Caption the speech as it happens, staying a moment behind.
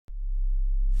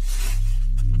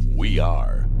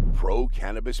are Pro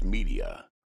Cannabis Media.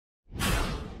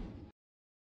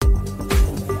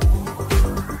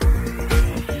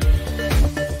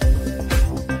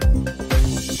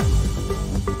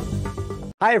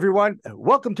 Hi, everyone.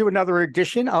 Welcome to another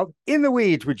edition of In the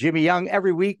Weeds with Jimmy Young.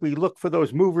 Every week, we look for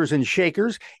those movers and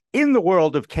shakers in the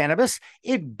world of cannabis,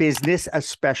 in business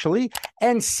especially,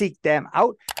 and seek them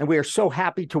out. And we are so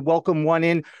happy to welcome one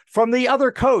in from the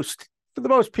other coast. For the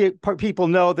most people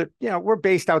know that, we're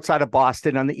based outside of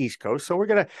Boston on the East Coast. So we're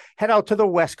going to head out to the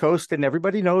West Coast. And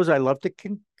everybody knows I love to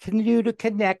continue to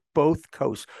connect both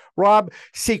coasts. Rob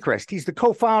Sechrist, he's the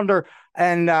co-founder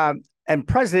and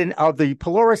president of the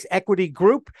Polaris Equity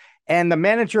Group and the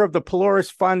manager of the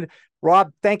Polaris Fund.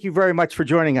 Rob, thank you very much for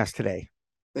joining us today.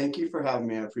 Thank you for having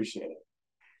me. I appreciate it.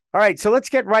 All right, so let's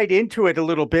get right into it a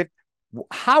little bit.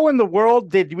 How in the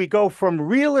world did we go from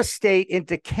real estate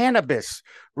into cannabis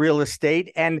real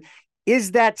estate? And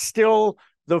is that still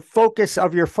the focus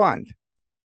of your fund?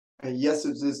 Yes,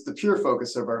 it is the pure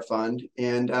focus of our fund.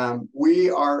 And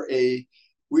we've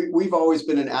always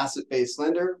been an asset-based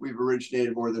lender. We've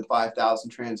originated more than 5,000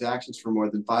 transactions for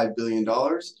more than $5 billion.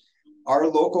 Our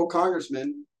local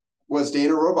congressman was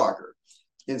Dana Rohrabacher.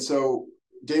 And so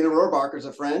Dana Rohrabacher is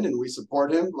a friend and we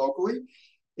support him locally.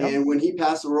 Yep. And when he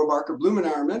passed the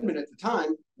Rohrabacher-Blumenauer Amendment at the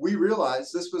time, we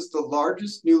realized this was the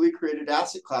largest newly created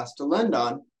asset class to lend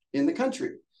on in the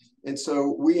country. And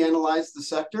so we analyzed the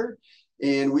sector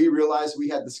and we realized we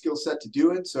had the skill set to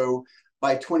do it. So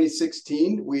by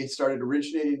 2016, we started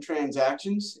originating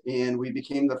transactions and we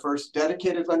became the first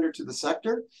dedicated lender to the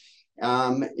sector.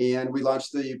 And we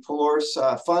launched the Polaris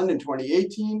Fund in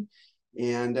 2018,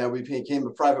 and we became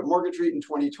a private mortgage REIT in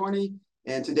 2020.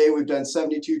 And today we've done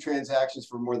 72 transactions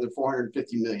for more than $450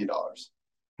 million.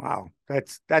 Wow,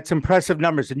 that's impressive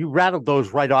numbers. And you rattled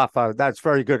those right off. That's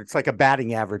very good. It's like a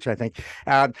batting average, I think.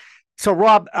 So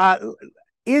Rob,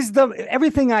 is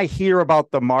everything I hear about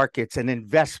the markets and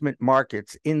investment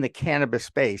markets in the cannabis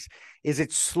space, is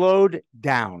it slowed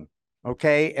down?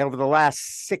 Okay. Over the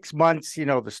last 6 months,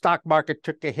 the stock market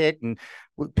took a hit, and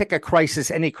we pick a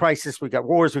crisis, any crisis. We got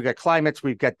wars, we got climates,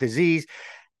 we've got disease.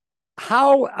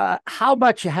 How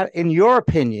much, in your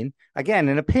opinion, again,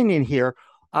 an opinion here,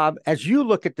 as you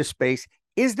look at the space,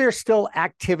 is there still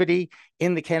activity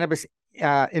in the cannabis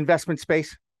investment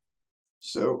space?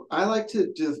 So I like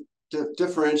to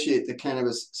differentiate the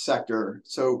cannabis sector.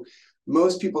 So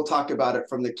most people talk about it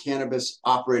from the cannabis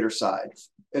operator side,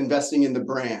 investing in the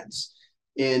brands,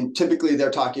 and typically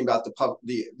they're talking about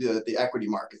the equity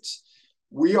markets.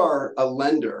 We are a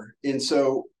lender, and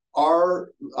so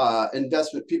our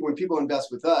investment, when people invest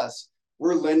with us,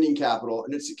 we're lending capital,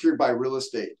 and it's secured by real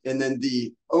estate. And then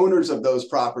the owners of those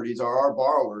properties, are our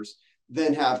borrowers,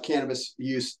 then have cannabis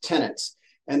use tenants.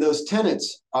 And those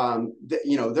tenants,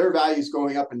 their values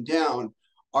going up and down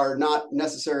are not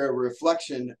necessarily a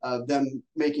reflection of them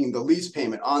making the lease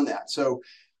payment on that. So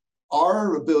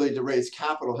our ability to raise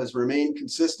capital has remained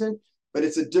consistent, but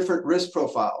it's a different risk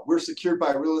profile. We're secured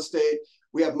by real estate.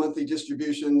 We have monthly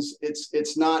distributions.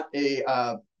 It's not a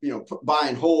buy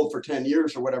and hold for 10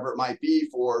 years or whatever it might be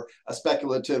for a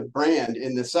speculative brand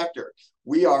in this sector.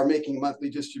 We are making monthly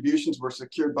distributions. We're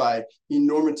secured by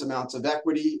enormous amounts of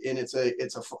equity, and it's a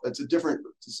different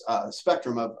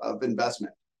spectrum of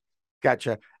investment.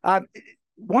 Gotcha.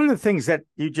 One of the things that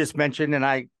you just mentioned, and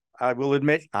I will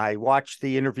admit, I watched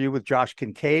the interview with Josh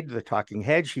Kincaid, the Talking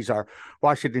Hedge. He's our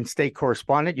Washington State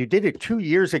correspondent. You did it 2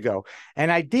 years ago.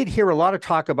 And I did hear a lot of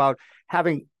talk about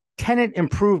having tenant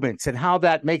improvements and how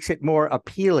that makes it more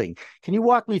appealing. Can you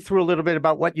walk me through a little bit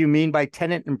about what you mean by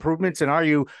tenant improvements? And are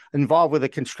you involved with a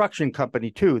construction company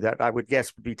too, that I would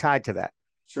guess would be tied to that?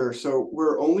 Sure. So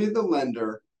we're only the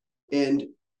lender. And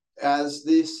as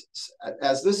this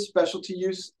specialty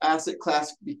use asset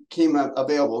class became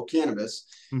available, cannabis,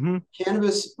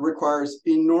 cannabis requires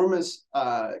enormous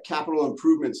capital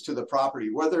improvements to the property,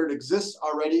 whether it exists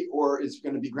already or is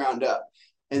going to be ground up.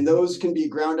 And those can be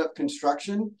ground up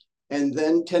construction and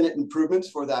then tenant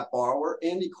improvements for that borrower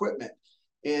and equipment.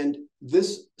 And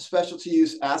this specialty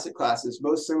use asset class is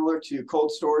most similar to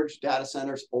cold storage, data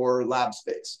centers, or lab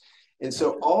space. And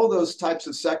so all those types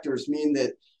of sectors mean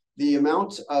that the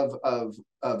amount of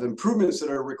improvements that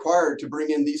are required to bring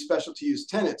in these specialty use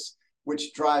tenants,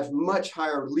 which drive much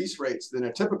higher lease rates than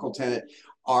a typical tenant,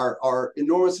 are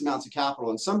enormous amounts of capital.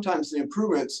 And sometimes the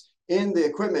improvements in the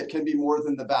equipment can be more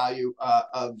than the value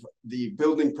of the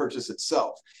building purchase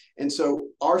itself. And so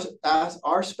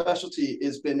our specialty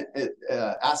has been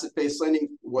asset-based lending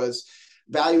was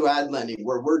value add lending,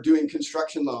 where we're doing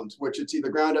construction loans, which it's either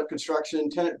ground up construction,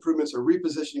 tenant improvements, or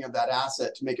repositioning of that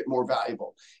asset to make it more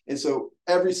valuable. And so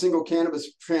every single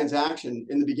cannabis transaction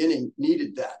in the beginning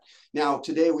needed that. Now,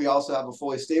 today, we also have a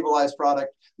fully stabilized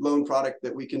loan product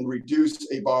that we can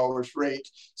reduce a borrower's rate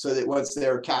so that once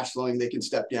they're cash flowing, they can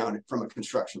step down from a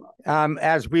construction loan.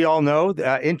 As we all know,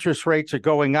 interest rates are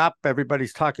going up.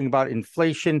 Everybody's talking about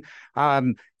inflation.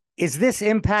 Is this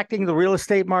impacting the real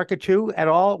estate market too at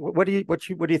all? What do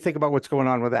you think about what's going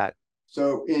on with that?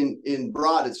 So in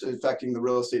broad, it's affecting the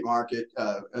real estate market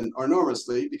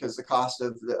enormously because the cost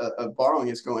of borrowing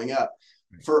is going up.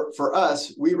 For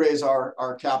us, we raise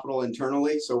our capital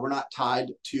internally, so we're not tied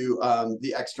to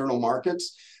the external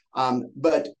markets.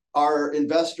 But our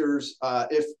investors,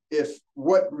 if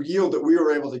what yield that we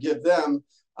were able to give them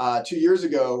 2 years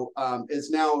ago is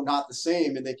now not the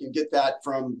same, and they can get that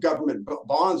from government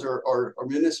bonds or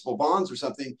municipal bonds or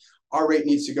something, our rate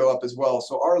needs to go up as well.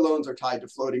 So our loans are tied to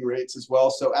floating rates as well.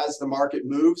 So as the market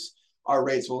moves, our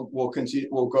rates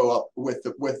will go up with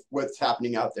what's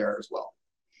happening out there as well.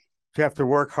 Do you have to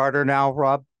work harder now,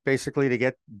 Rob, basically to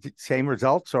get the same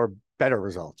results or better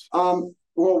results? Well,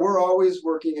 we're always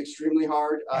working extremely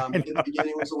hard. In the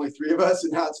beginning, it was only 3 of us,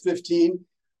 and now it's 15.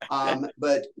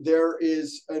 But there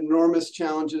is enormous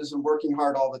challenges in working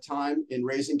hard all the time in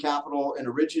raising capital and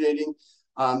originating.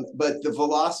 But the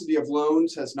velocity of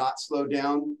loans has not slowed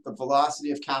down. The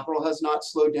velocity of capital has not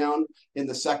slowed down in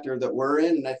the sector that we're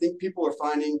in. And I think people are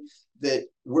finding that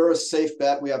we're a safe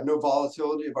bet. We have no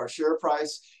volatility of our share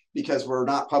price because we're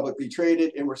not publicly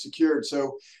traded and we're secured.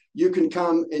 So you can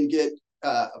come and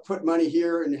put money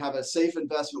here and have a safe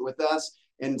investment with us.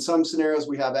 In some scenarios,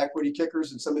 we have equity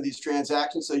kickers in some of these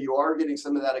transactions. So you are getting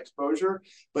some of that exposure,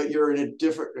 but you're in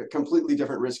a completely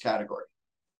different risk category.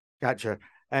 Gotcha.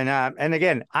 And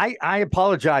again, I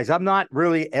apologize. I'm not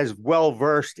really as well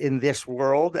versed in this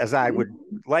world as I would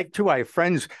like to. I have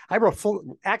friends.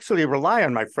 Actually rely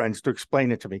on my friends to explain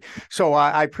it to me. So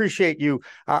I appreciate you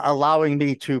allowing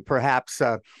me to perhaps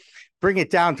bring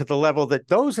it down to the level that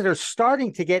those that are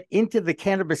starting to get into the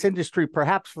cannabis industry,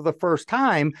 perhaps for the first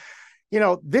time,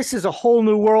 this is a whole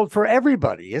new world for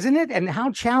everybody, isn't it? And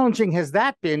how challenging has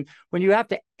that been when you have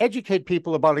to educate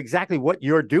people about exactly what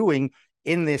you're doing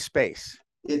in this space?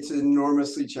 It's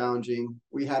enormously challenging.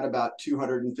 We had about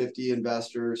 250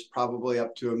 investors, probably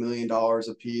up to $1 million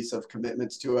a piece of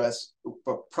commitments to us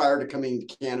prior to coming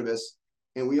to cannabis.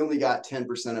 And we only got 10%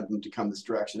 of them to come this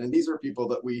direction. And these are people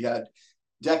that we had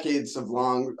decades of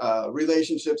long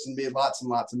relationships and made lots and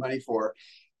lots of money for.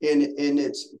 And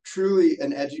it's truly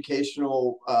an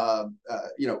educational,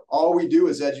 all we do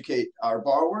is educate our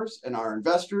borrowers and our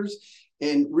investors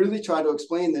and really try to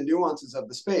explain the nuances of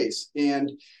the space.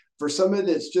 And for somebody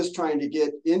that's just trying to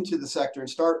get into the sector and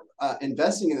start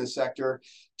investing in the sector,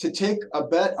 to take a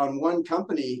bet on one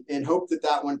company and hope that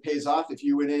that one pays off if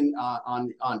you went in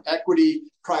on equity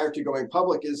prior to going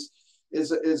public is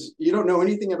you don't know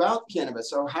anything about cannabis.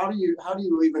 So how do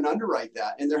you even underwrite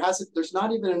that? And there's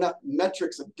not even enough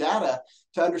metrics of data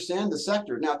to understand the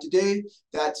sector. Now today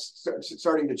that's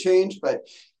starting to change, but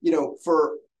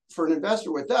for an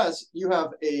investor with us, you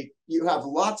have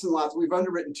lots and lots. We've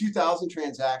underwritten 2,000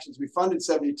 transactions. We funded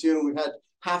 72, and we've had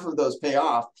half of those pay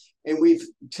off. And we've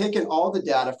taken all the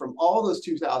data from all those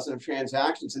 2,000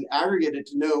 transactions and aggregated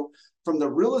to know from the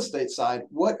real estate side,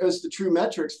 what is the true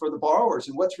metrics for the borrowers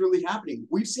and what's really happening.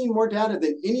 We've seen more data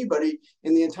than anybody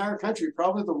in the entire country,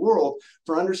 probably the world,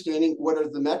 for understanding what are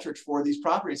the metrics for these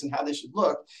properties and how they should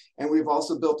look. And we've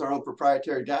also built our own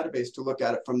proprietary database to look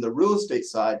at it from the real estate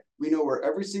side. We know where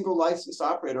every single licensed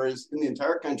operator is in the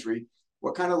entire country,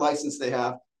 what kind of license they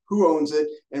have, who owns it,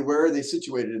 and where are they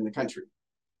situated in the country.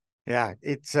 Yeah,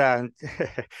 it's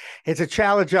it's a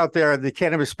challenge out there in the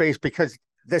cannabis space because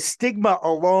the stigma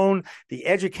alone, the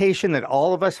education that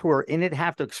all of us who are in it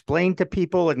have to explain to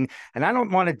people. And I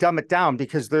don't want to dumb it down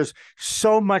because there's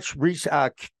so much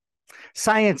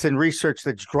science and research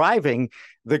that's driving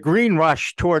the green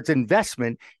rush towards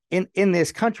investment in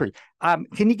this country.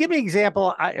 Can you give me an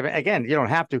example? Again, you don't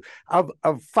have to, of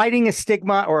fighting a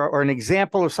stigma or an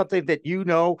example of something that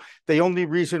the only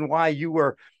reason why you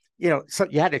were, so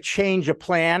you had to change a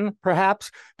plan perhaps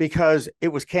because it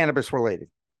was cannabis related?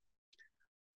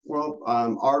 Well,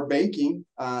 our banking,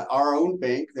 our own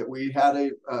bank, that we had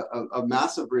a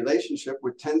massive relationship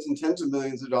with tens and tens of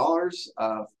millions of dollars,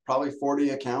 probably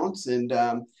 40 accounts. And,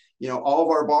 all of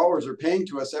our borrowers are paying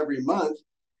to us every month.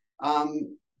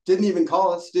 Didn't even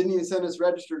call us, didn't even send us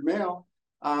registered mail.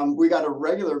 We got a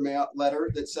regular mail letter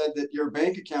that said that your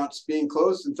bank account's being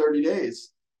closed in 30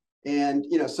 days. And,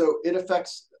 so it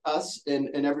affects us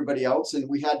and everybody else, and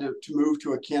we had to move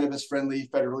to a cannabis-friendly,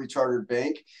 federally chartered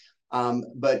bank.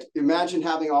 But imagine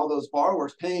having all those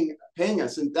borrowers paying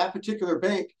us. And that particular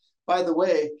bank, by the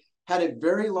way, had a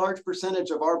very large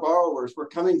percentage of our borrowers were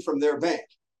coming from their bank.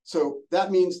 So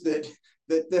that means that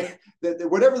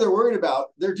whatever they're worried about,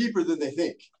 they're deeper than they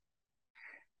think.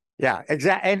 Yeah,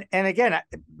 exactly. And again,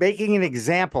 making an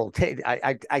example,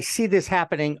 I see this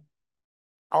happening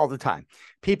all the time.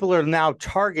 People are now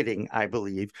targeting, I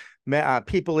believe,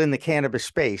 people in the cannabis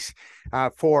space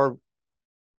for,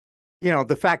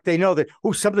 the fact they know that,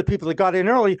 some of the people that got in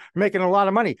early are making a lot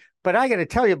of money. But I got to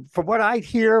tell you, from what I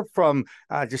hear from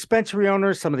dispensary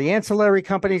owners, some of the ancillary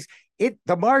companies,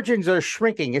 the margins are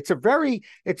shrinking. It's a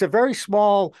very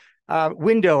small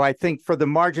window, I think, for the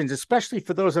margins, especially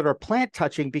for those that are plant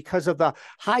touching, because of the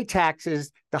high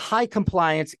taxes, the high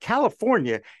compliance.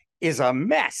 California is a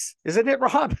mess, isn't it,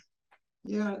 Rob?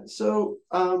 Yeah. So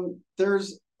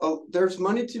there's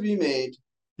money to be made.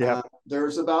 Yeah.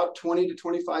 There's about 20 to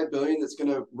 25 billion that's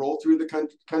going to roll through the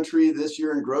country this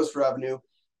year in gross revenue.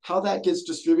 How that gets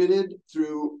distributed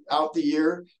throughout the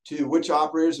year to which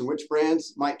operators and which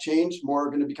brands might change, more are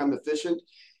going to become efficient.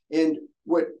 And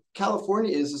what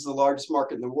California is the largest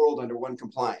market in the world under one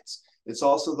compliance. It's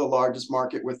also the largest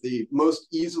market with the most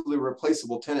easily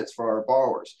replaceable tenants for our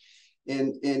borrowers.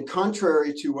 And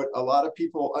contrary to what a lot of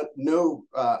people know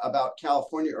about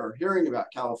California or hearing about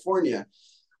California,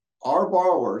 our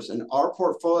borrowers and our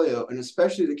portfolio, and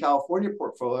especially the California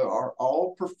portfolio, are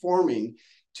all performing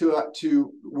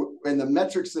and the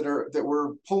metrics that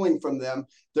we're pulling from them,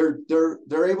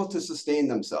 they're able to sustain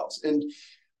themselves. And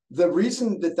the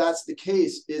reason that that's the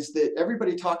case is that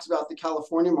everybody talks about the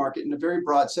California market in a very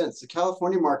broad sense. The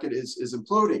California market is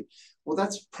imploding. Well,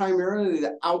 that's primarily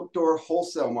the outdoor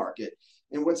wholesale market.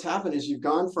 And what's happened is you've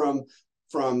gone from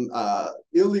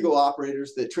illegal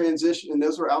operators that transition, and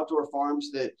those were outdoor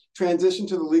farms that transitioned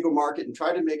to the legal market and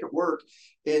tried to make it work.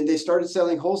 And they started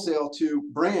selling wholesale to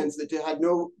brands that had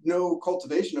no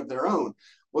cultivation of their own.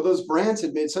 Well, those brands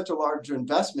had made such a large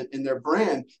investment in their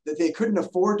brand that they couldn't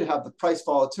afford to have the price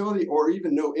volatility or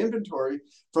even no inventory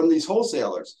from these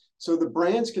wholesalers. So the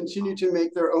brands continue to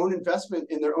make their own investment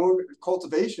in their own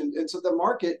cultivation. And so the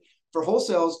market for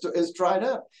wholesale is dried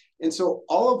up. And so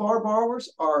all of our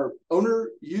borrowers are owner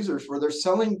users where they're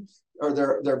selling, or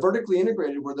they're vertically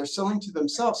integrated where they're selling to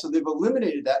themselves. So they've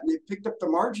eliminated that and they've picked up the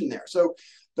margin there. So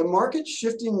the market's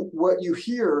shifting. What you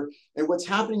hear and what's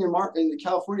happening in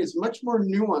California is much more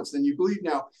nuanced than you believe.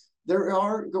 Now, there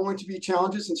are going to be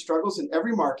challenges and struggles in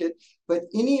every market, but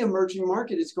any emerging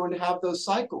market is going to have those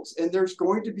cycles. And there's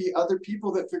going to be other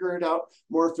people that figure it out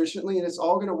more efficiently, and it's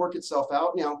all going to work itself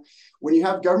out. Now, when you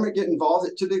have government get involved,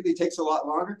 it typically takes a lot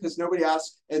longer because nobody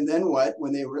asks, and then what,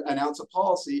 when they announce a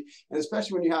policy, and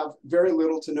especially when you have very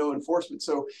little to no enforcement.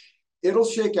 So it'll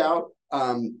shake out.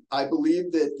 I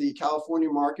believe that the California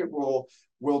market will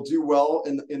do well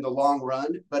in the long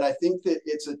run, but I think that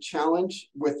it's a challenge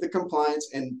with the compliance,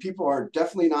 and people are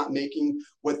definitely not making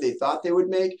what they thought they would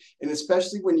make. And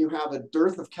especially when you have a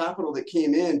dearth of capital that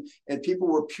came in and people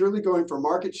were purely going for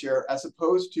market share as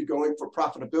opposed to going for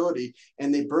profitability,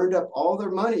 and they burned up all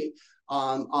their money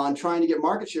on trying to get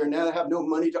market share. Now they have no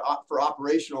money for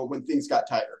operational when things got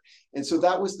tighter. And so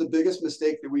that was the biggest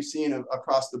mistake that we've seen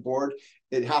across the board.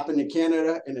 It happened in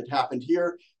Canada and it happened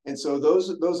here. And so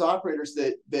those operators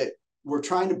that were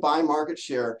trying to buy market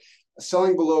share,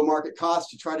 selling below market cost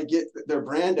to try to get their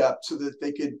brand up so that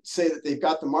they could say that they've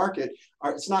got the market,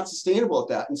 it's not sustainable at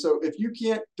that. And so if you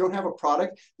don't have a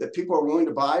product that people are willing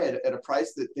to buy at a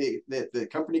price that the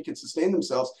company can sustain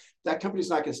themselves, that company's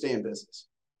not going to stay in business.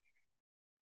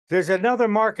 There's another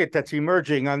market that's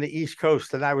emerging on the East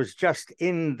Coast, and I was just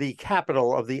in the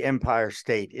capital of the Empire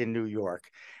State in New York.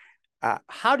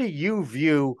 How do you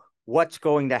view what's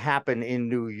going to happen in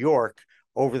New York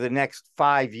over the next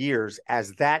 5 years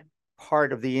as that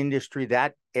part of the industry,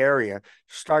 that area,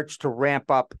 starts to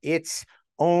ramp up its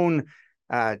own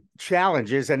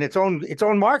challenges and its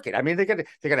own market? I mean, they're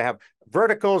gonna have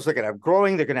verticals, they're gonna have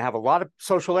growing, they're gonna have a lot of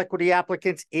social equity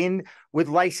applicants in with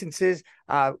licenses.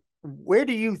 Where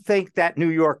do you think that New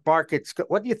York market's,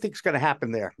 what do you think is going to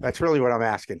happen there? That's really what I'm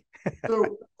asking.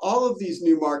 So all of these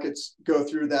new markets go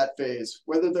through that phase,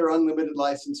 whether they're unlimited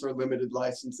license or limited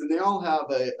license, and they all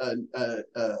have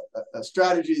a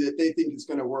strategy that they think is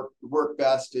going to work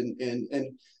best,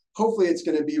 and hopefully it's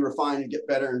going to be refined and get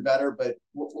better and better, but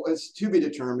it's to be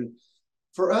determined.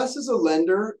 For us as a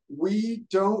lender, we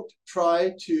don't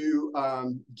try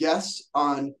to guess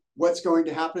on what's going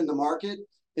to happen in the market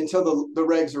until the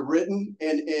regs are written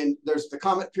and there's the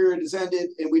comment period is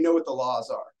ended and we know what the laws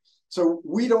are. So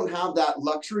we don't have that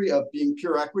luxury of being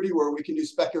pure equity where we can do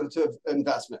speculative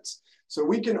investments. So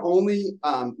we can only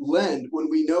lend when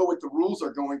we know what the rules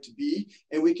are going to be,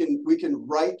 and we can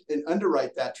write and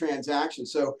underwrite that transaction.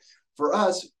 So for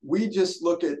us, we just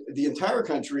look at the entire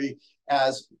country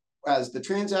as the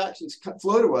transactions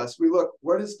flow to us. We look,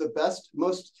 what is the best,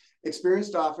 most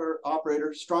experienced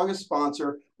operator, strongest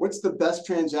sponsor, what's the best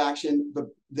transaction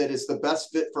that is the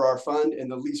best fit for our fund and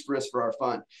the least risk for our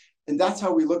fund. And that's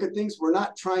how we look at things. We're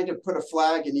not trying to put a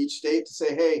flag in each state to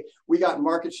say, hey, we got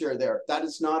market share there. That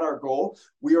is not our goal.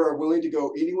 We are willing to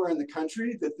go anywhere in the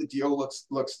country that the deal looks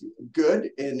good,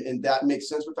 and that makes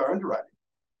sense with our underwriting.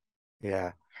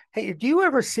 Yeah. Hey, do you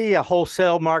ever see a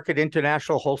wholesale market,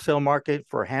 international wholesale market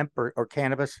for hemp or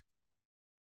cannabis?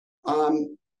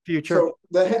 Future. So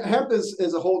the hemp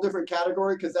is a whole different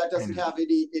category because that doesn't have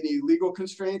any legal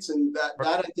constraints, and that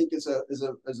I think is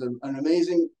an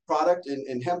amazing product,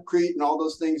 and hempcrete and all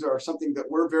those things are something that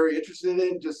we're very interested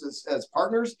in just as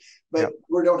partners, but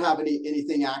we don't have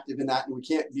anything active in that, and we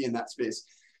can't be in that space.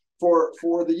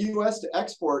 For the U.S. to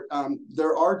export,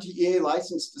 there are DEA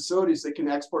licensed facilities that can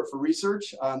export for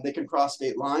research. They can cross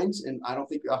state lines, and I don't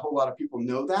think a whole lot of people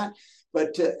know that.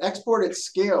 But to export at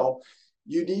scale,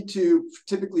 you need to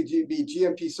typically be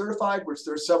GMP certified, which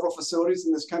there's several facilities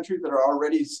in this country that are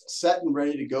already set and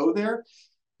ready to go there.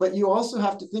 But you also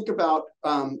have to think about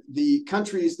the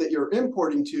countries that you're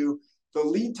importing to, the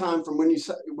lead time from when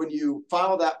you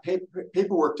file that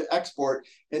paperwork to export,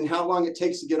 and how long it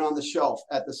takes to get on the shelf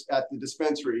at the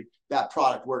dispensary, that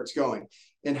product where it's going,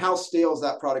 and how stale is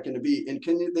that product going to be, and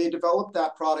can they develop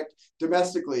that product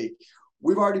domestically?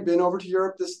 We've already been over to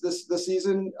Europe this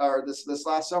season, or this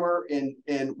last summer,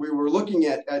 and we were looking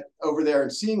at over there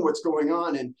and seeing what's going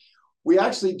on. And we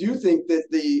actually do think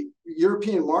that the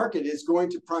European market is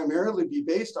going to primarily be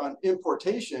based on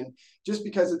importation, just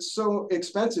because it's so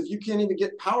expensive. You can't even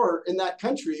get power in that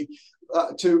country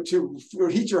to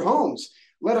heat your homes,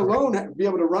 let alone be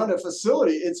able to run a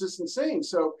facility. It's just insane.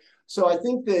 So I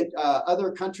think that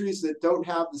other countries that don't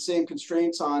have the same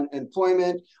constraints on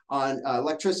employment, on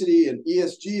electricity and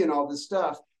ESG and all this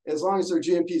stuff, as long as they're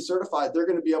GMP certified, they're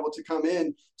going to be able to come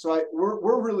in. So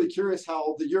we're really curious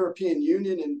how the European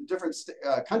Union and different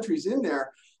countries in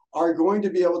there are going to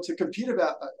be able to compete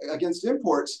against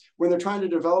imports when they're trying to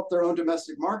develop their own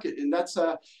domestic market. And that's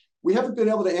we haven't been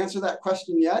able to answer that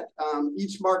question yet.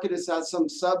 Each market has some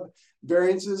sub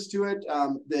variances to it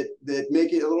that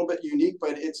make it a little bit unique,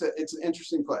 but it's an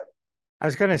interesting play. I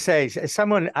was going to say,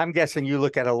 I'm guessing you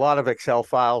look at a lot of Excel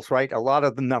files, right? A lot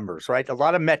of the numbers, right? A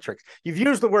lot of metrics. You've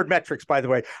used the word metrics, by the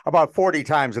way, about 40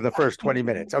 times in the first 20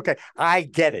 minutes. Okay. I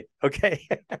get it. Okay.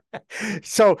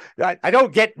 So I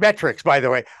don't get metrics, by the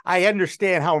way. I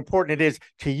understand how important it is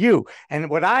to you. And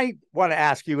what I want to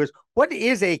ask you is, what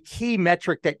is a key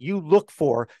metric that you look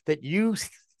for, that you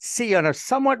see on a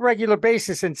somewhat regular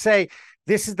basis and say,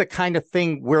 this is the kind of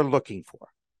thing we're looking for?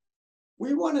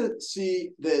 We want to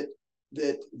see that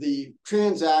the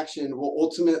transaction will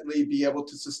ultimately be able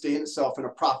to sustain itself in a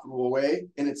profitable way,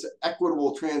 and it's an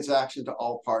equitable transaction to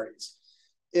all parties.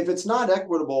 If it's not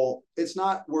equitable, it's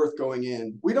not worth going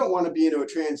in. We don't want to be into a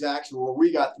transaction where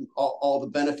we got all the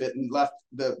benefit and left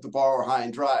the borrower high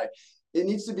and dry. It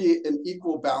needs to be an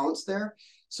equal balance there.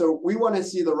 So we want to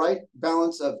see the right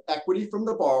balance of equity from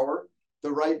the borrower,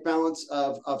 the right balance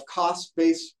of cost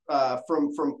base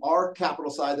from our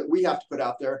capital side that we have to put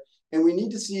out there. And we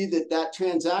need to see that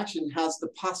transaction has the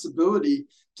possibility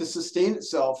to sustain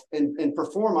itself and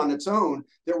perform on its own,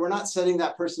 that we're not setting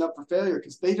that person up for failure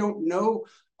because they don't know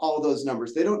all those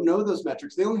numbers. They don't know those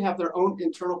metrics. They only have their own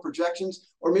internal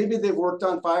projections, or maybe they've worked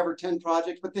on 5 or 10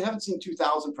 projects, but they haven't seen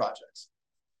 2,000 projects.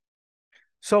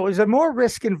 So is there more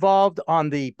risk involved on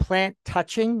the plant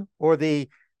touching or the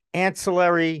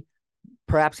ancillary,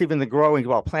 perhaps even the growing?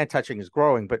 Well, plant touching is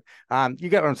growing, but you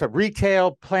got on some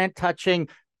retail, plant touching,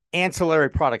 ancillary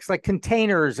products like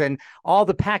containers and all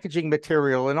the packaging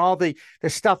material and all the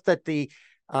stuff that the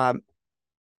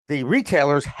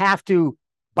retailers have to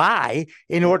buy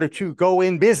in order to go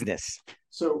in business.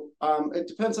 So it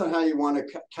depends on how you want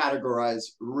to categorize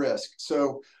risk.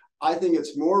 So I think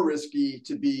it's more risky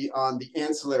to be on the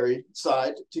ancillary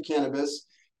side to cannabis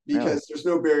because there's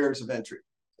no barriers of entry.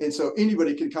 And so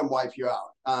anybody can come wipe you out.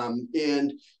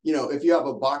 And, you know, if you have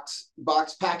a box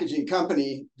packaging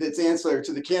company that's ancillary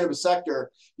to the cannabis sector,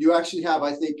 you actually have,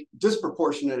 I think,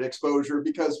 disproportionate exposure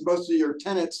because most of your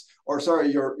tenants, or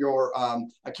sorry, your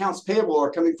accounts payable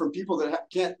are coming from people that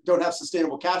don't have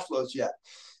sustainable cash flows yet.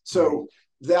 So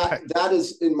that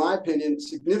is, in my opinion,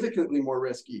 significantly more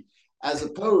risky, as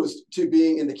opposed to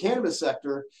being in the cannabis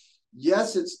sector.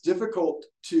 yes, it's difficult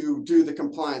to do the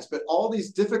compliance, but all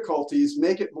these difficulties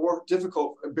make it more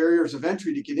difficult barriers of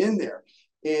entry to get in there.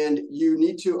 And you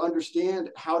need to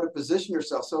understand how to position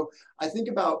yourself. So I think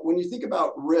about, when you think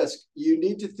about risk, you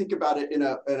need to think about it in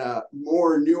a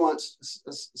more nuanced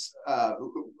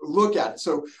look at it.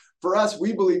 So for us,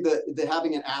 we believe that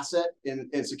having an asset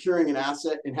and securing an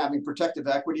asset and having protective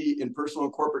equity and personal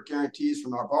and corporate guarantees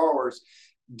from our borrowers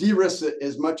de-risk it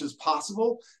as much as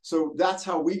possible. So that's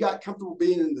how we got comfortable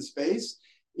being in the space.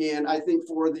 And I think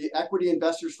for the equity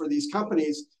investors for these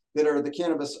companies that are the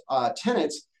cannabis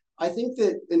tenants, I think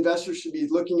that investors should be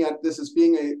looking at this as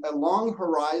being a long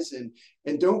horizon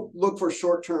and don't look for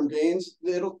short-term gains.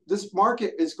 This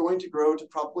market is going to grow to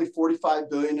probably 45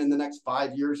 billion in the next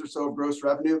 5 years or so of gross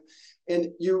revenue. And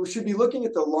you should be looking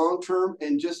at the long term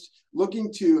and just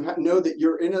looking to know that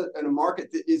you're in a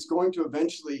market that is going to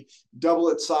eventually double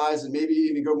its size and maybe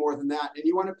even go more than that. And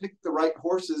you want to pick the right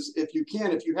horses if you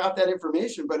can, if you have that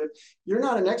information. But if you're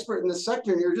not an expert in this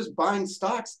sector and you're just buying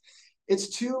stocks, it's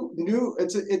too new.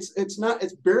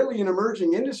 It's barely an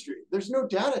emerging industry. There's no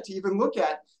data to even look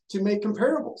at to make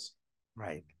comparables.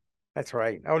 Right. That's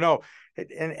right. Oh no.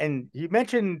 And you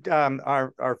mentioned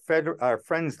our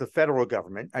friends, the federal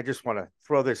government. I just want to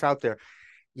throw this out there.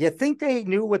 You think they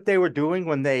knew what they were doing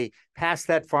when they passed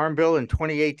that farm bill in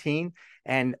 2018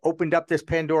 and opened up this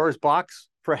Pandora's box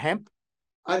for hemp?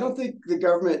 I don't think the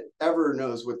government ever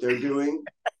knows what they're doing.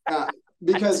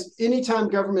 Because anytime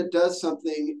government does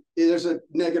something, there's a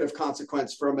negative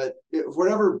consequence from it.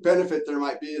 Whatever benefit there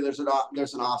might be, there's an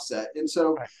offset. And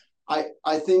so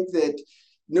I think that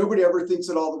nobody ever thinks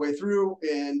it all the way through,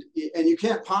 and you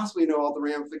can't possibly know all the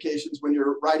ramifications when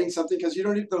you're writing something, because you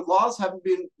don't even, the laws haven't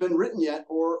been written yet,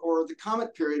 or the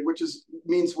comment period, which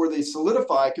means where they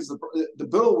solidify, because the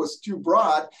bill was too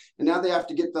broad, and now they have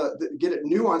to get it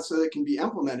nuanced so that it can be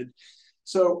implemented.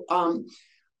 So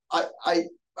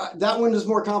that one is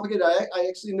more complicated. I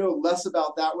actually know less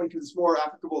about that one because it's more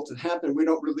applicable to hemp, and we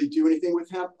don't really do anything with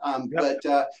hemp. But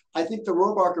I think the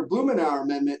Rohrabacher-Blumenauer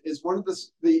Amendment is one of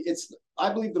it's,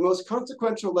 I believe, the most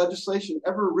consequential legislation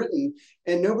ever written,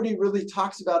 and nobody really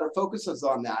talks about or focuses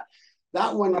on that.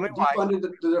 That one defunded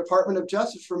the Department of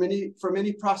Justice from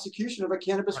any prosecution of a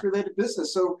cannabis-related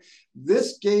business. So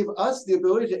this gave us the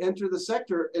ability to enter the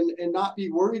sector and not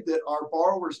be worried that our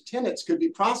borrowers' tenants could be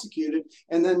prosecuted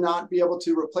and then not be able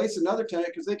to replace another tenant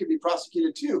because they could be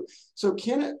prosecuted too. So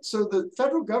the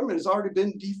federal government has already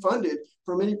been defunded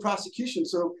from any prosecution.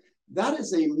 So that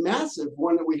is a massive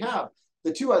one that we have.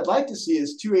 The two I'd like to see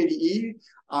is 280E,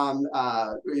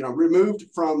 removed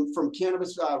from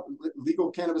cannabis, legal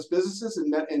cannabis businesses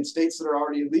in states that are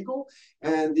already illegal.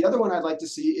 And the other one I'd like to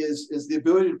see is the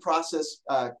ability to process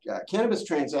cannabis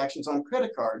transactions on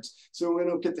credit cards, so we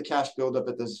don't get the cash buildup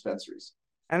at the dispensaries.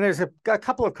 And there's a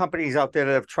couple of companies out there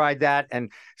that have tried that,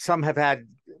 and some have had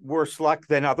worse luck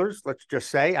than others, let's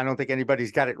just say. I don't think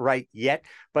anybody's got it right yet,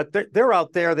 but they're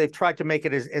out there. They've tried to make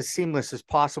it as seamless as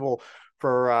possible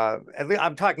for, at least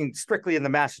I'm talking strictly in the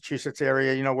Massachusetts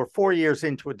area. You know, we're 4 years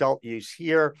into adult use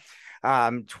here.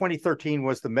 2013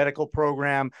 was the medical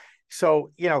program.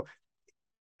 So, you know,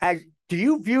 how do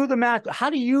you view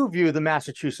the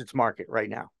Massachusetts market right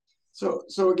now?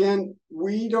 So again,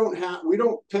 we don't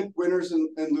pick winners and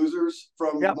losers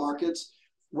from markets.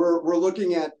 We're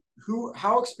looking at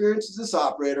how experienced is this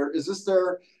operator? Is this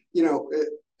their,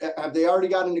 have they already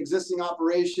got an existing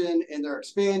operation and they're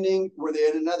expanding? Were they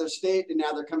in another state and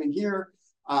now they're coming here?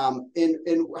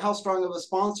 And how strong of a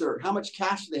sponsor? How much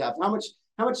cash do they have? How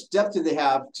much depth do they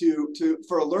have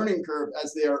for a learning curve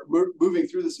as they are moving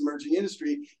through this emerging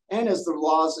industry, and as the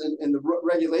laws and the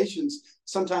regulations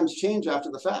sometimes change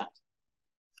after the fact?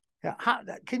 Yeah.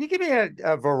 Can you give me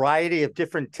a variety of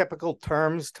different typical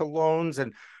terms to loans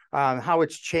and how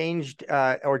it's changed,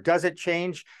 or does it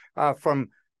change from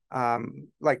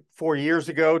like 4 years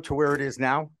ago to where it is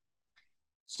now?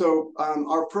 So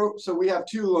so we have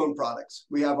two loan products.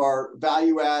 We have our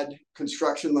value add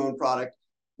construction loan product.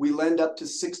 We lend up to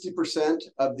 60%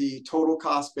 of the total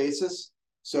cost basis.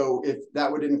 So if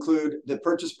that would include the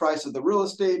purchase price of the real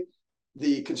estate,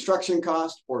 the construction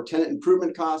cost or tenant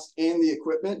improvement cost, and the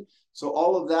equipment. So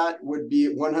all of that would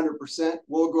be 100%.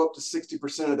 We'll go up to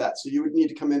 60% of that. So you would need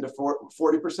to come into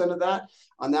 40% of that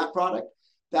on that product.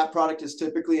 That product is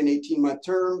typically an 18-month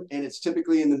term, and it's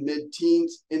typically in the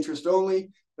mid-teens interest only.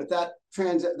 But that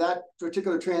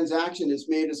particular transaction is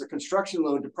made as a construction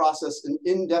loan to process an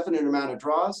indefinite amount of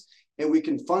draws, and we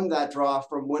can fund that draw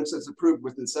from once it's approved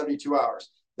within 72 hours.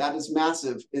 That is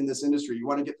massive in this industry. You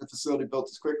want to get the facility built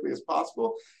as quickly as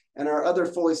possible. And our other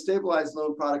fully stabilized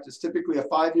loan product is typically a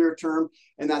 5-year term,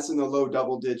 and that's in the low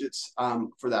double digits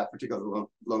for that particular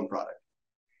loan product.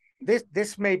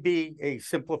 This may be a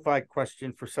simplified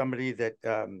question for somebody that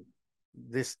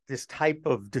this type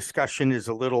of discussion is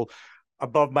a little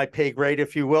above my pay grade,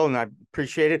 if you will, and I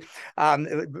appreciate it.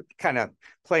 Kind of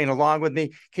playing along with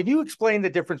me. Can you explain the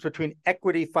difference between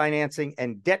equity financing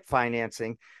and debt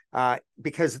financing?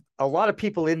 Because a lot of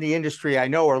people in the industry I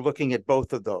know are looking at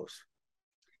both of those.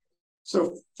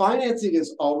 So financing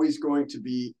is always going to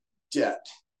be debt.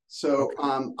 So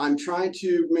okay. I'm trying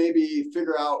to maybe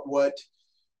figure out what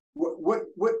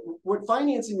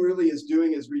financing really is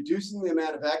doing is reducing the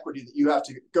amount of equity that you have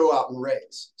to go out and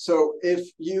raise. So if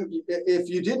you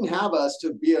didn't have us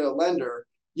to be a lender,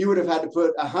 you would have had to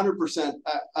put 100%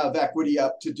 of equity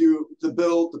up to do the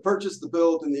build, the purchase, the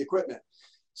build, and the equipment.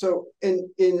 So in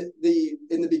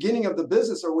the beginning of the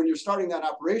business, or when you're starting that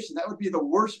operation, that would be the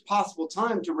worst possible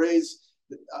time to raise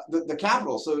the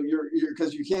capital. So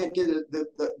because you can't get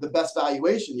the best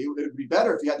valuation. It would be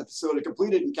better if you had the facility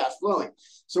completed and cash flowing.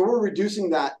 So we're reducing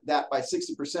that by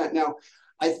 60%. Now,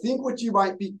 I think what you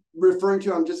might be referring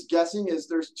to, I'm just guessing, is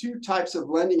there's two types of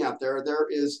lending out there. There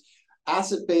is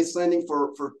asset-based lending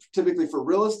for typically for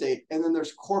real estate, and then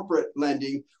there's corporate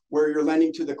lending where you're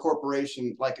lending to the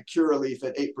corporation, like a Curaleaf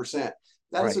at 8%.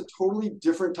 That is a totally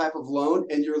different type of loan,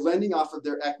 and you're lending off of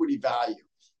their equity value.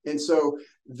 And so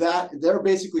that they're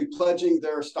basically pledging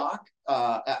their stock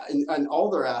and all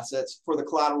their assets for the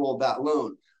collateral of that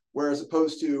loan, whereas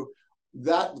opposed to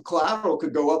that collateral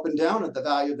could go up and down at the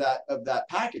value of that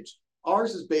package.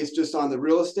 Ours is based just on the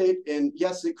real estate, and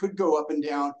yes, it could go up and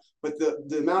down, but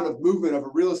the amount of movement of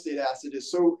a real estate asset is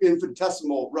so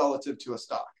infinitesimal relative to a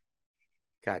stock.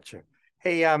 Gotcha.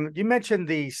 Hey, you mentioned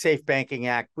the Safe Banking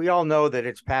Act. We all know that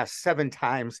it's passed 7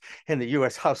 times in the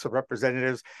U.S. House of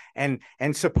Representatives, and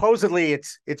supposedly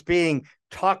it's being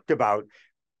talked about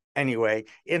anyway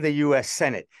in the U.S.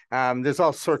 Senate. There's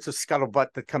all sorts of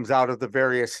scuttlebutt that comes out of the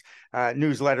various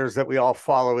newsletters that we all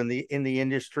follow in the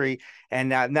industry, and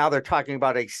now they're talking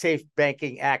about a Safe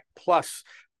Banking Act Plus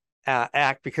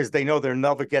act because they know they'll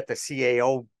never get the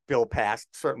CAO bill passed.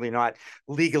 Certainly not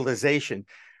legalization.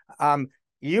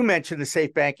 You mentioned the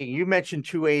safe banking. You mentioned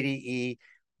 280E.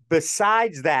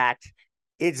 Besides that,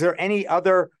 is there any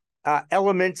other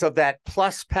elements of that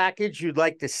plus package you'd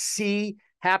like to see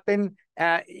happen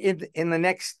in the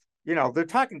next?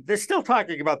 They're still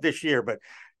talking about this year, but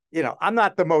I'm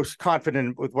not the most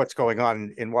confident with what's going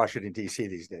on in Washington D.C.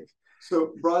 these days.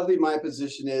 So broadly, my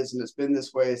position is, and it's been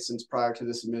this way since prior to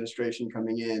this administration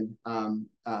coming in.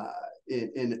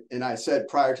 And I said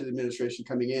prior to the administration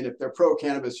coming in, if they're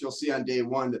pro-cannabis, you'll see on day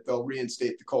one that they'll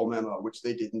reinstate the Cole memo, which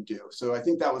they didn't do. So I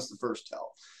think that was the first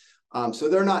tell. So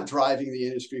they're not driving the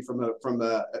industry from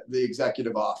the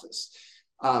executive office.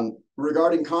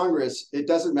 Regarding Congress, it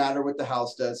doesn't matter what the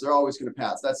House does. They're always going to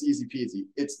pass. That's easy peasy.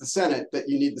 It's the Senate that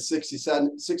you need the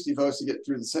 60 votes to get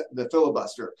through the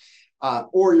filibuster.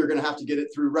 Or you're going to have to get it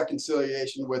through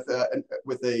reconciliation with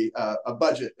a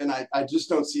budget. And I just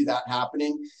don't see that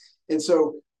happening. And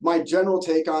so my general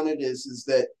take on it is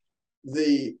that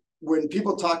when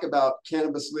people talk about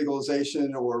cannabis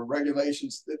legalization or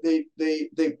regulations,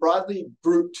 they broadly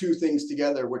group two things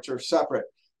together, which are separate.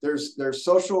 There's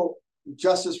social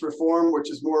justice reform, which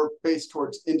is more based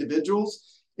towards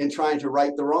individuals and trying to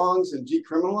right the wrongs and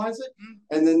decriminalize it.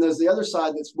 And then there's the other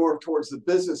side that's more towards the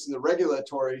business and the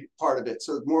regulatory part of it.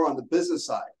 So more on the business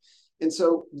side. And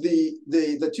so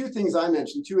the two things I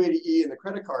mentioned, 280E and the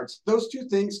credit cards, those two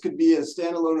things could be a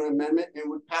standalone amendment and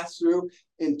would pass through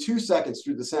in 2 seconds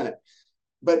through the Senate.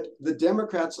 But the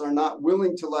Democrats are not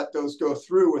willing to let those go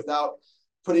through without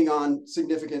putting on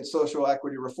significant social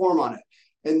equity reform on it.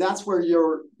 And that's where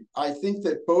I think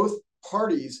that both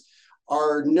parties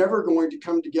are never going to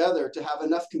come together to have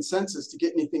enough consensus to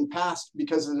get anything passed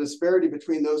because of the disparity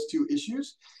between those two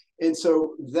issues. And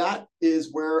so that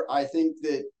is where I think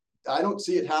that I don't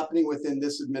see it happening within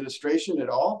this administration at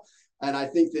all. And I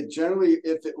think that generally,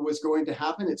 if it was going to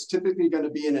happen, it's typically going to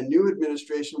be in a new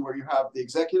administration where you have the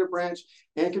executive branch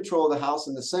and control of the House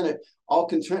and the Senate all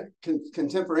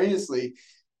contemporaneously.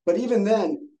 But even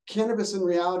then, cannabis in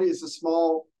reality is a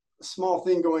small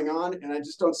thing going on. And I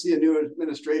just don't see a new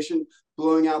administration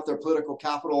blowing out their political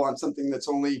capital on something that's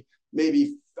only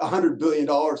maybe $100 billion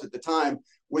at the time,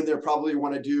 when they probably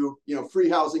want to do, free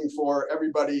housing for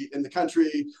everybody in the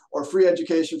country or free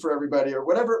education for everybody or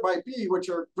whatever it might be, which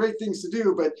are great things to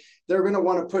do, but they're going to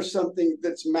want to push something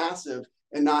that's massive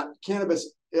and not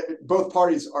cannabis. Both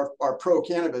parties are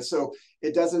pro-cannabis. So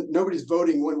nobody's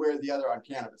voting one way or the other on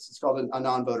cannabis. It's called a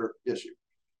non-voter issue.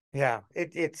 Yeah,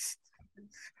 it's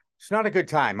not a good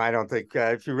time, I don't think,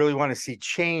 if you really want to see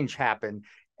change happen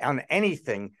on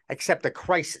anything except a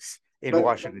crisis in But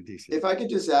Washington, D.C. if I could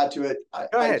just add to it,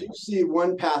 Go I ahead. do see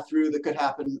one path through that could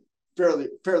happen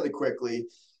fairly quickly,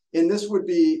 and this would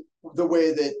be the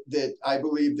way that I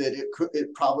believe that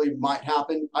it probably might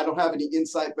happen. I don't have any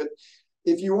insight, but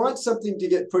if you want something to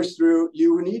get pushed through,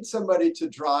 you need somebody to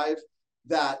drive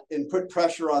that and put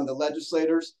pressure on the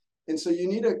legislators. And so you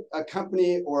need a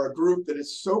company or a group that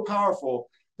is so powerful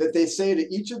that they say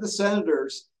to each of the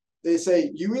senators, they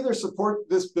say, you either support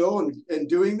this bill and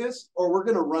doing this, or we're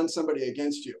going to run somebody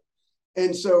against you.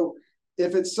 And so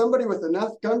if it's somebody with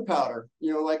enough gunpowder,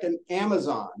 like an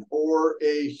Amazon or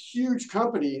a huge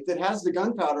company that has the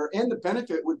gunpowder, and the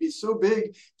benefit would be so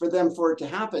big for them for it to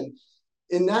happen,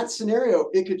 in that scenario,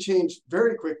 it could change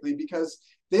very quickly because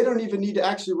they don't even need to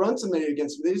actually run somebody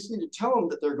against them. They just need to tell them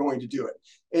that they're going to do it.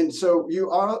 And so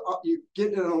you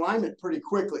get in alignment pretty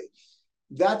quickly.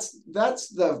 That's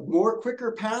the more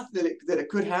quicker path that it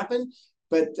could happen.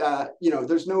 But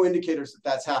there's no indicators that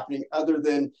that's happening other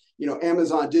than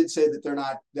Amazon did say that they're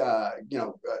not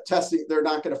testing. They're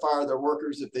not going to fire their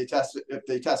workers if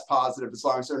they test positive, as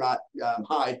long as they're not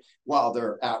high while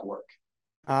they're at work.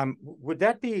 Would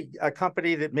that be a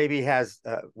company that maybe has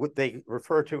what they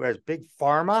refer to as big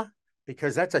pharma?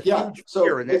 Because that's a huge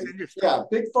fear in this industry. Yeah,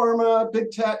 big pharma, big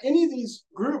tech, any of these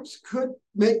groups could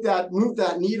move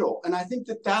that needle. And I think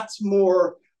that that's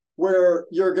more where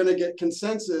you're going to get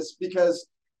consensus, because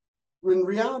in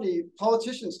reality,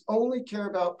 politicians only care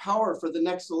about power for the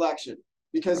next election,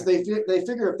 because they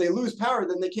figure if they lose power,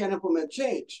 then they can't implement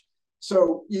change.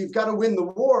 So you've got to win the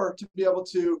war to be able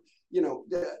to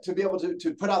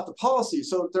put out the policy.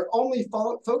 So they're only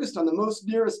focused on the most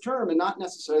nearest term and not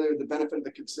necessarily the benefit of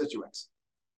the constituents.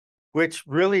 Which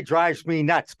really drives me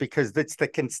nuts, because it's the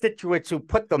constituents who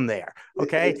put them there.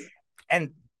 Okay.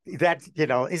 And that,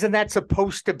 isn't that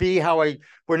supposed to be how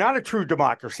we're not a true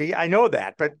democracy. I know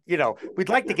that, but we'd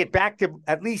like to get back to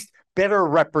at least better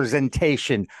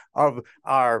representation of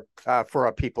for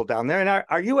our people down there. And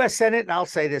our U.S. Senate, and I'll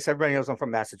say this, everybody knows I'm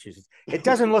from Massachusetts, it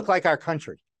doesn't look like our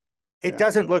country. It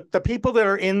doesn't look, the people that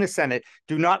are in the Senate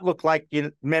do not look like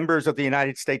members of the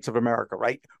United States of America,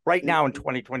 right now in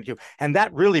 2022. And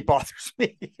that really bothers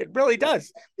me. It really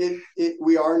does.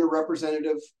 We are in a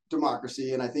representative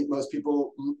democracy. And I think most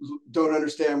people don't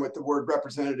understand what the word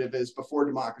representative is before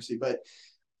democracy. But,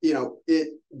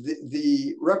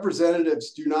 the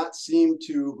representatives do not seem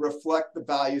to reflect the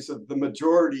values of the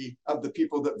majority of the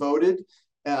people that voted.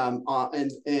 And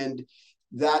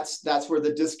that's where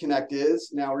the disconnect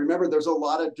is. Now, remember, there's a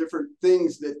lot of different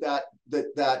things that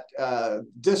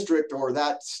district or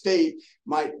that state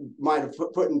might have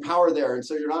put in power there, and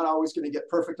so you're not always going to get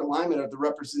perfect alignment of the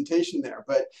representation there.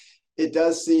 But it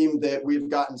does seem that we've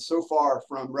gotten so far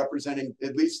from representing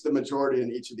at least the majority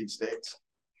in each of these states.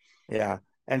 Yeah,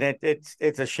 and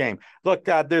it's a shame. Look,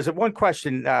 there's one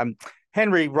question.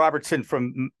 Henry Robertson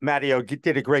from Matteo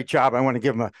did a great job. I want to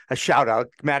give him a shout out.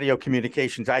 Matteo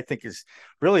Communications, I think, is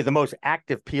really the most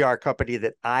active PR company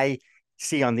that I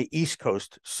see on the East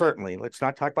Coast, certainly. Let's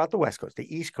not talk about the West Coast,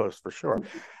 the East Coast for sure.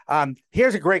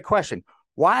 Here's a great question.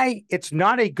 Why it's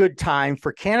not a good time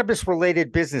for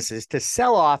cannabis-related businesses to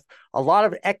sell off a lot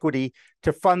of equity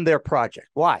to fund their project?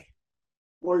 Why?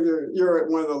 Well, you're at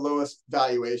one of the lowest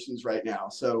valuations right now.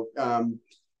 So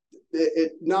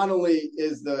it not only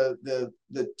is the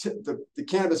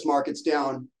cannabis market's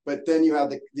down, but then you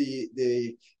have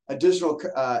the additional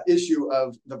issue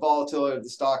of the volatility of the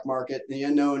stock market, the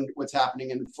unknown, what's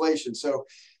happening in inflation. So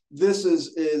this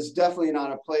is definitely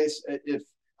not a place. If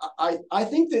I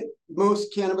think that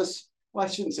most cannabis, well, I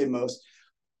shouldn't say most,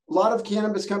 a lot of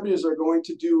cannabis companies are going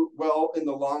to do well in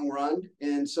the long run.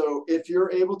 And so if you're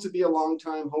able to be a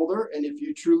long-time holder, and if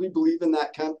you truly believe in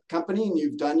that company and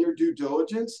you've done your due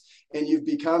diligence and you've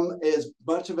become as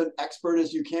much of an expert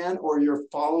as you can, or you're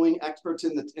following experts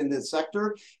in the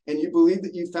sector, and you believe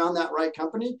that you found that right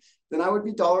company, then I would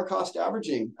be dollar cost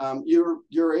averaging.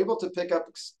 You're able to pick up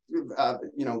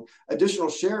additional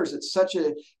shares at such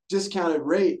a discounted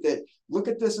rate that look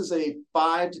at this as a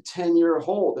 5 to 10 year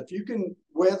hold. If you can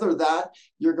weather that,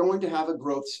 you're going to have a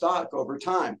growth stock over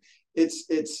time. Is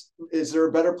there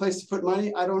a better place to put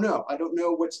money? I don't know. I don't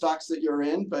know what stocks that you're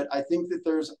in, but I think that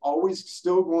there's always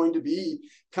still going to be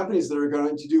companies that are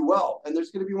going to do well, and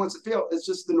there's going to be ones that fail. It's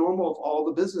just the normal of all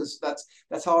the business.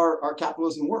 That's how our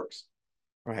capitalism works.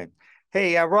 Right.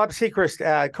 Hey, Rob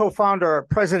Sechrist, co-founder,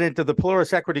 president of the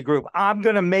Polaris Equity Group. I'm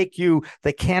going to make you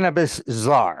the cannabis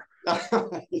czar.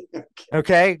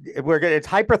 Okay. It's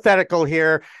hypothetical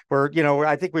here.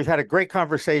 I think we've had a great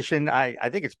conversation. I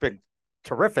think it's been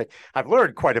terrific. I've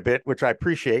learned quite a bit, which I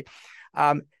appreciate.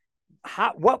 Um,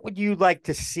 what would you like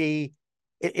to see?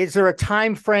 Is there a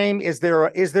time frame? Is there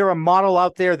a model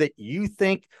out there that you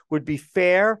think would be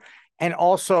fair and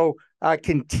also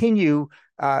continue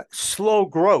slow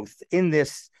growth in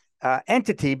this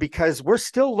entity? Because we're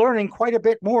still learning quite a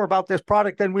bit more about this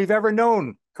product than we've ever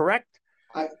known, correct?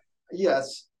 I,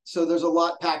 yes. So there's a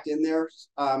lot packed in there.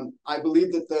 I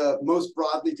believe that the most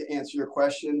broadly to answer your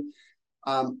question,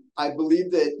 I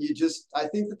believe that I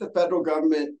think that the federal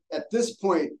government at this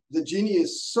point, the genie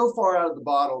is so far out of the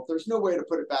bottle, there's no way to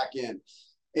put it back in.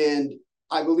 And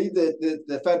I believe that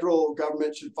the federal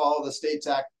government should follow the States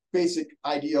Act basic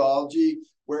ideology,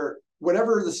 where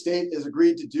whatever the state is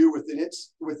agreed to do within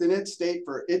its state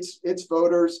for its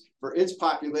voters, for its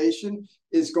population,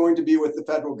 is going to be what the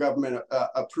federal government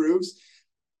approves.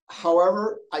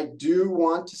 However, I do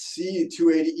want to see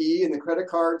 280E in the credit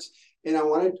cards, and I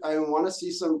want to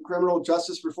see some criminal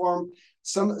justice reform.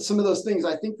 Some of those things.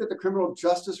 I think that the criminal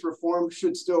justice reform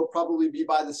should still probably be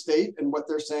by the state and what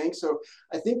they're saying. So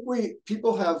I think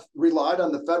people have relied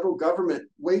on the federal government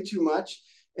way too much,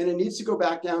 and it needs to go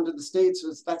back down to the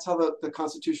states. That's how the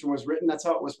Constitution was written. That's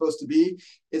how it was supposed to be.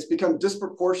 It's become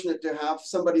disproportionate to have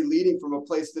somebody leading from a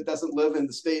place that doesn't live in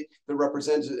the state that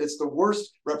represents it. It's the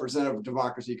worst representative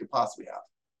democracy you could possibly have.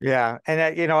 Yeah,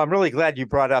 and I'm really glad you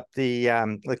brought up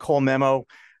the Cole memo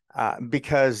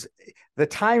because the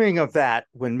timing of that,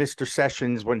 when Mr.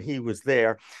 Sessions, when he was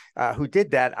there, who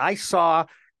did that, I saw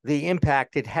the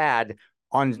impact it had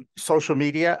on social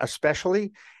media,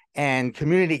 especially, and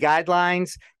community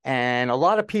guidelines, and a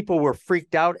lot of people were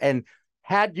freaked out and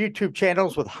had YouTube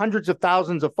channels with hundreds of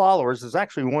thousands of followers. There's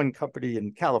actually one company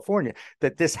in California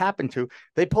that this happened to.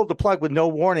 They pulled the plug with no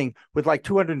warning with like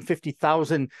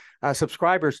 250,000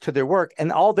 subscribers to their work.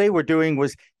 And all they were doing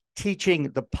was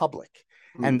teaching the public.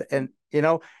 Mm-hmm.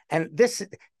 And this,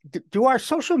 do our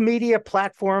social media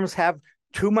platforms have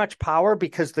too much power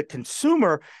because the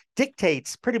consumer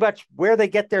dictates pretty much where they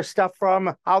get their stuff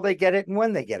from, how they get it, and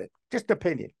when they get it? Just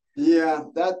opinion. Yeah,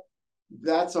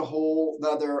 that's a whole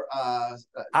nother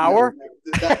hour.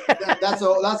 That's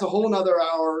a whole nother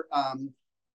hour.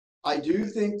 I do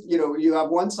think you have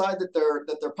one side that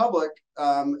they're public,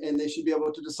 and they should be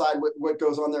able to decide what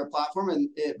goes on their platform.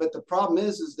 But the problem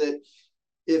is that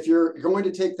if you're going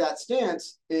to take that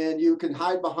stance and you can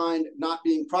hide behind not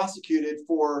being prosecuted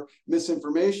for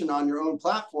misinformation on your own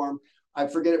platform, I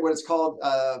forget what it's called,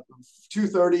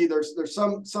 230. There's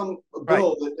some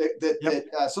bill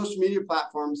that social media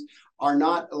platforms are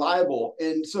not liable,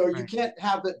 and so you can't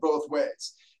have it both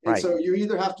ways. And so you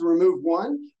either have to remove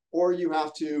one, or you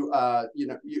have to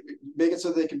you make it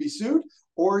so they can be sued,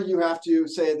 or you have to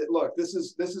say that, look, this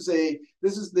is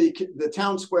the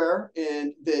town square,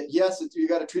 and that yes, you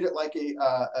got to treat it like a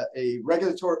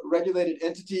regulated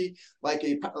entity, like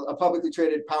a publicly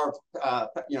traded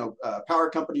power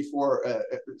company for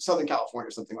Southern California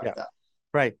or something like that.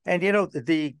 Right. And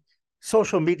the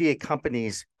social media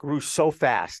companies grew so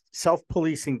fast,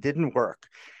 self-policing didn't work.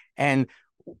 And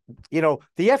the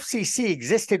FCC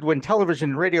existed when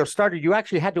television and radio started. You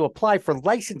actually had to apply for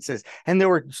licenses, and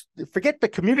forget the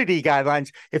community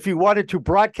guidelines. If you wanted to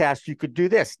broadcast, you could do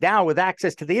this. Now, with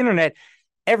access to the internet,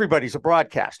 everybody's a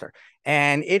broadcaster,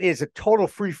 and it is a total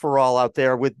free-for-all out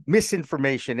there with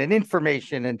misinformation and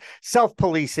information and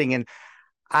self-policing. And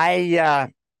I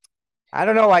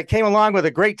don't know. I came along with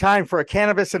a great time for a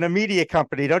cannabis and a media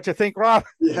company. Don't you think, Rob?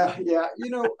 Yeah.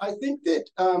 I think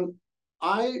that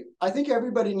I think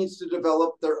everybody needs to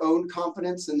develop their own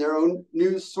confidence in their own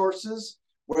news sources,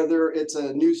 whether it's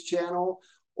a news channel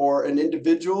or an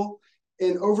individual.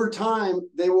 And over time,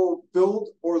 they will build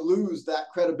or lose that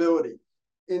credibility.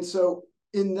 And so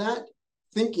in that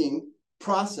thinking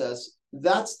process,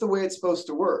 that's the way it's supposed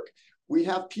to work. We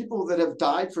have people that have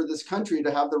died for this country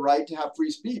to have the right to have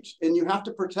free speech, and you have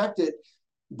to protect it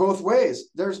both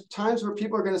ways. There's times where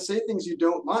people are going to say things you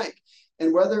don't like.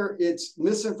 And whether it's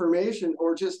misinformation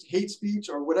or just hate speech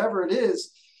or whatever it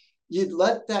is, you'd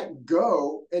let that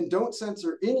go and don't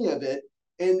censor any of it.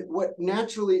 And what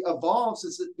naturally evolves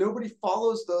is that nobody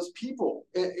follows those people,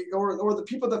 or the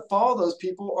people that follow those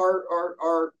people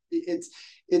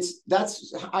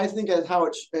that's I think how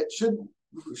it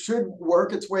should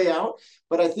work its way out.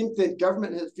 But I think that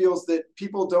government feels that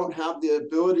people don't have the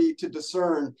ability to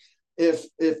discern if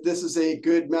this is a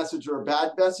good message or a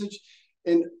bad message.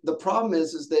 And the problem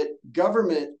is that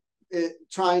government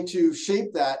trying to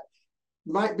shape that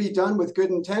might be done with good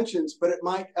intentions, but it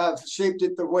might have shaped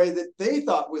it the way that they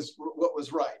thought was what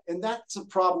was right. And that's a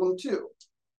problem too.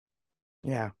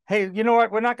 Yeah. Hey, you know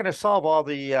what? We're not going to solve all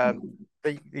the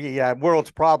world's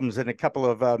problems in a couple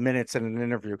of minutes in an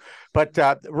interview. But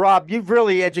Rob, you've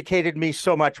really educated me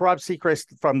so much. Rob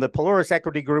Sechrist from the Polaris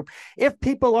Equity Group. If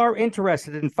people are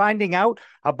interested in finding out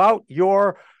about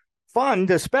your fund,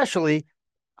 especially,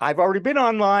 I've already been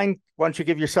online. Why don't you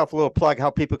give yourself a little plug how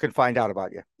people can find out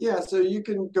about you? Yeah, so you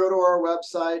can go to our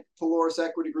website,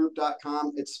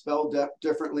 polarisequitygroup.com. It's spelled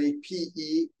differently,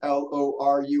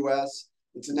 Pelorus.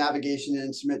 It's a navigation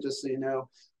instrument, just so you know.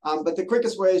 But the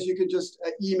quickest way is you can just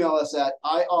email us at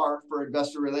IR for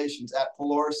investor relations at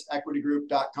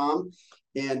polarisequitygroup.com.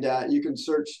 And you can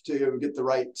search to get the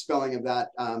right spelling of that.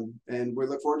 And we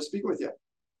look forward to speaking with you.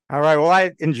 All right. Well,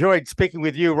 I enjoyed speaking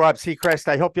with you, Rob Sechrist.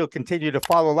 I hope you'll continue to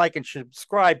follow, like, and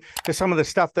subscribe to some of the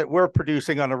stuff that we're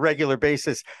producing on a regular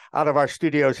basis out of our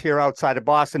studios here outside of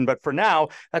Boston. But for now,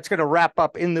 that's going to wrap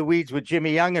up In the Weeds with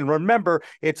Jimmy Young. And remember,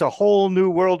 it's a whole new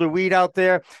world of weed out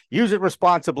there. Use it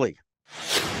responsibly.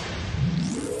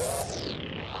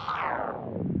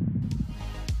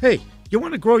 Hey, you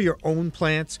want to grow your own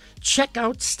plants? Check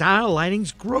out Style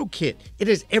Lighting's Grow Kit. It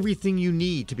has everything you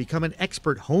need to become an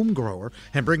expert home grower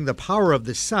and bring the power of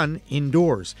the sun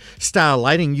indoors. Style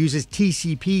Lighting uses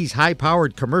TCP's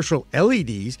high-powered commercial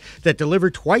LEDs that deliver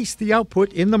twice the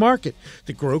output in the market.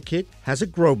 The Grow Kit has a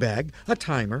grow bag, a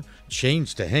timer,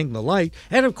 chains to hang the light,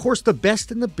 and of course the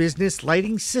best in the business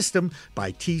lighting system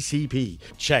by TCP.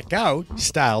 Check out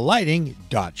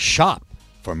stylelighting.shop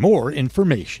for more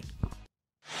information.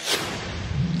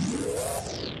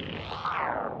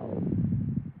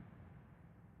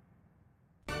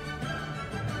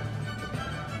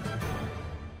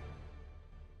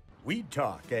 Weed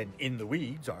Talk and In the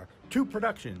Weeds are two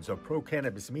productions of Pro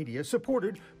Cannabis Media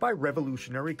supported by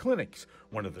Revolutionary Clinics,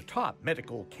 one of the top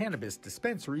medical cannabis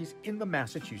dispensaries in the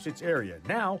Massachusetts area,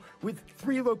 now with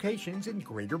 3 locations in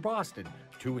Greater Boston,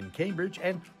 2 in Cambridge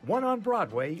and 1 on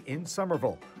Broadway in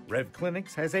Somerville. Rev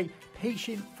Clinics has a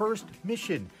patient-first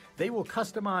mission. They will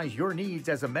customize your needs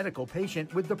as a medical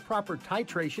patient with the proper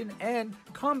titration and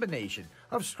combination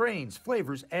of strains,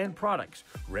 flavors, and products.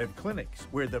 Rev Clinics,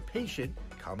 where the patient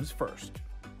comes first.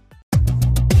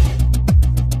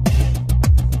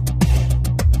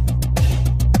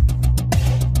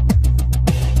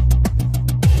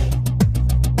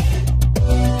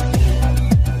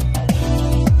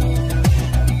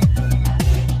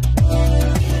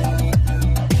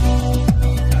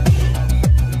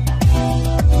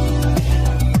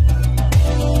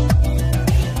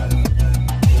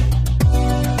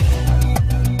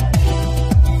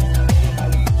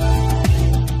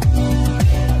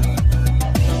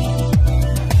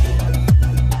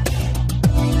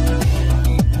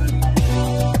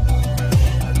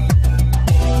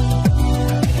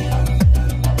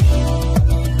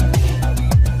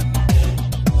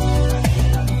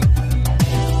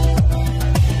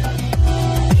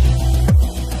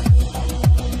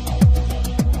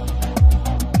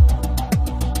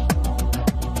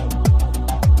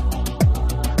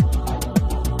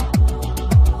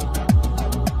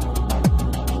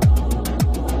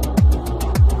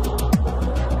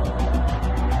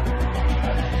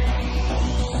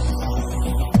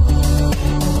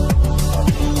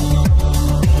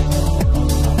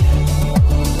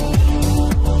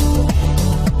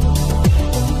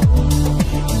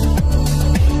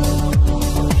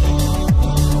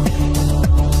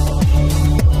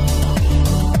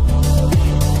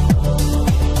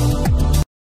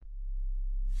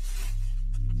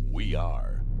 We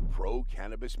are Pro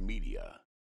Cannabis Media.